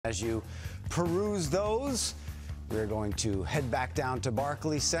As you peruse those, we're going to head back down to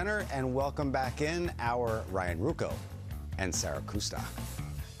Barclays Center and welcome back in our Ryan Ruocco and Sarah Kustok.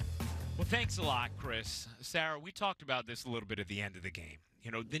 Well, thanks a lot, Chris. Sarah, we talked about this a little bit at the end of the game.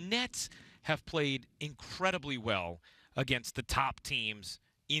 You know, the Nets have played incredibly well against the top teams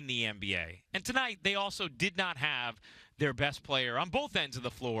in the NBA. And tonight, they also did not have their best player on both ends of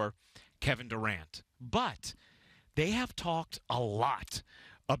the floor, Kevin Durant. But they have talked a lot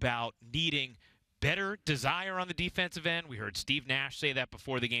about needing better desire on the defensive end. We heard Steve Nash say that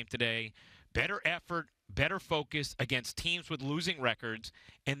before the game today. Better effort, better focus against teams with losing records,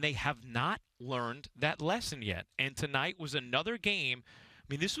 and they have not learned that lesson yet. And tonight was another game. I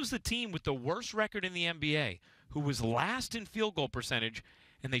mean, this was the team with the worst record in the NBA, who was last in field goal percentage,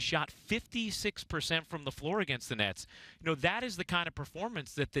 and they shot 56% from the floor against the Nets. You know, that is the kind of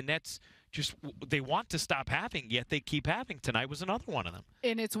performance that the Nets they want to stop having, yet they keep having. Tonight was another one of them.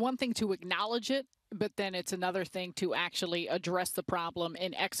 And it's one thing to acknowledge it, but then it's another thing to actually address the problem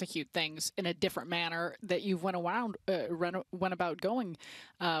and execute things in a different manner that you've went about going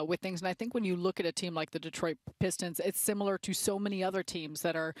with things. And I think when you look at a team like the Detroit Pistons, it's similar to so many other teams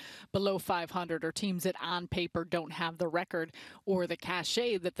that are below 500 or teams that on paper don't have the record or the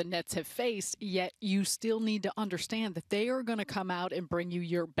cachet that the Nets have faced, yet you still need to understand that they are going to come out and bring you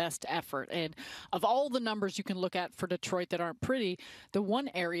your best effort. And of all the numbers you can look at for Detroit that aren't pretty, the one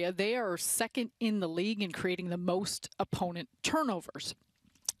area they are second in the league in creating the most opponent turnovers.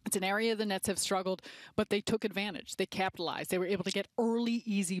 It's an area the Nets have struggled, but they took advantage. They capitalized. They were able to get early,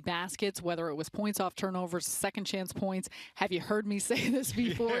 easy baskets, whether it was points off turnovers, second chance points. Have you heard me say this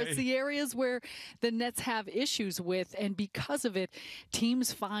before? It's the areas where the Nets have issues with, and because of it,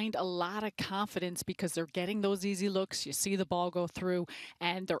 teams find a lot of confidence because they're getting those easy looks. You see the ball go through,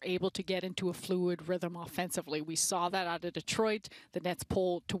 and they're able to get into a fluid rhythm offensively. We saw that out of Detroit. The Nets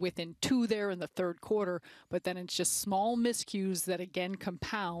pulled to within 2 there in the third quarter, but then it's just small miscues that again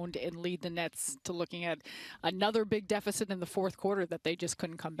compound and lead the Nets to looking at another big deficit in the fourth quarter that they just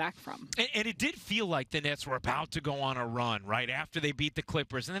couldn't come back from. And it did feel like the Nets were about to go on a run right after they beat the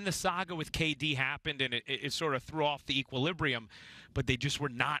Clippers. And then the saga with KD happened, and it sort of threw off the equilibrium. But they just were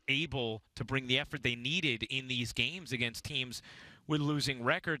not able to bring the effort they needed in these games against teams with losing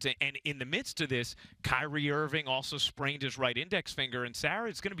records. And in the midst of this, Kyrie Irving also sprained his right index finger. And Sarah,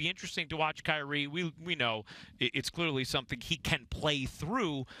 it's going to be interesting to watch Kyrie. We know it's clearly something he can play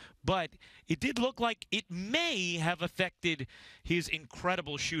through, but it did look like it may have affected his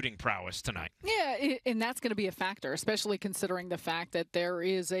incredible shooting prowess tonight. Yeah, and that's going to be a factor, especially considering the fact that there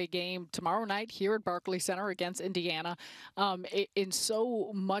is a game tomorrow night here at Barclays Center against Indiana. In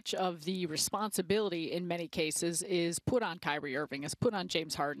so much of the responsibility in many cases is put on Kyrie Irving, is put on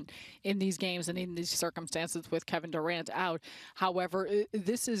James Harden in these games and in these circumstances with Kevin Durant out. However,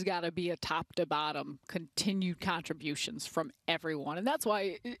 this has got to be a top-to-bottom continued contributions from everyone, and that's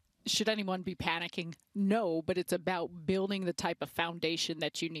why should anyone be panicking? No, but it's about building the type of foundation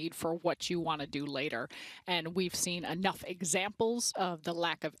that you need for what you want to do later. And we've seen enough examples of the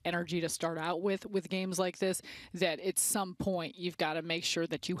lack of energy to start out with games like this that at some point you've got to make sure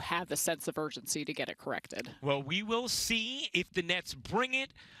that you have the sense of urgency to get it corrected. Well, we will see if the Nets bring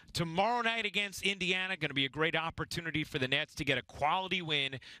it tomorrow night against Indiana. Going to be a great opportunity for the Nets to get a quality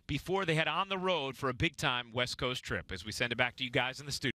win before they head on the road for a big-time West Coast trip as we send it back to you guys in the studio.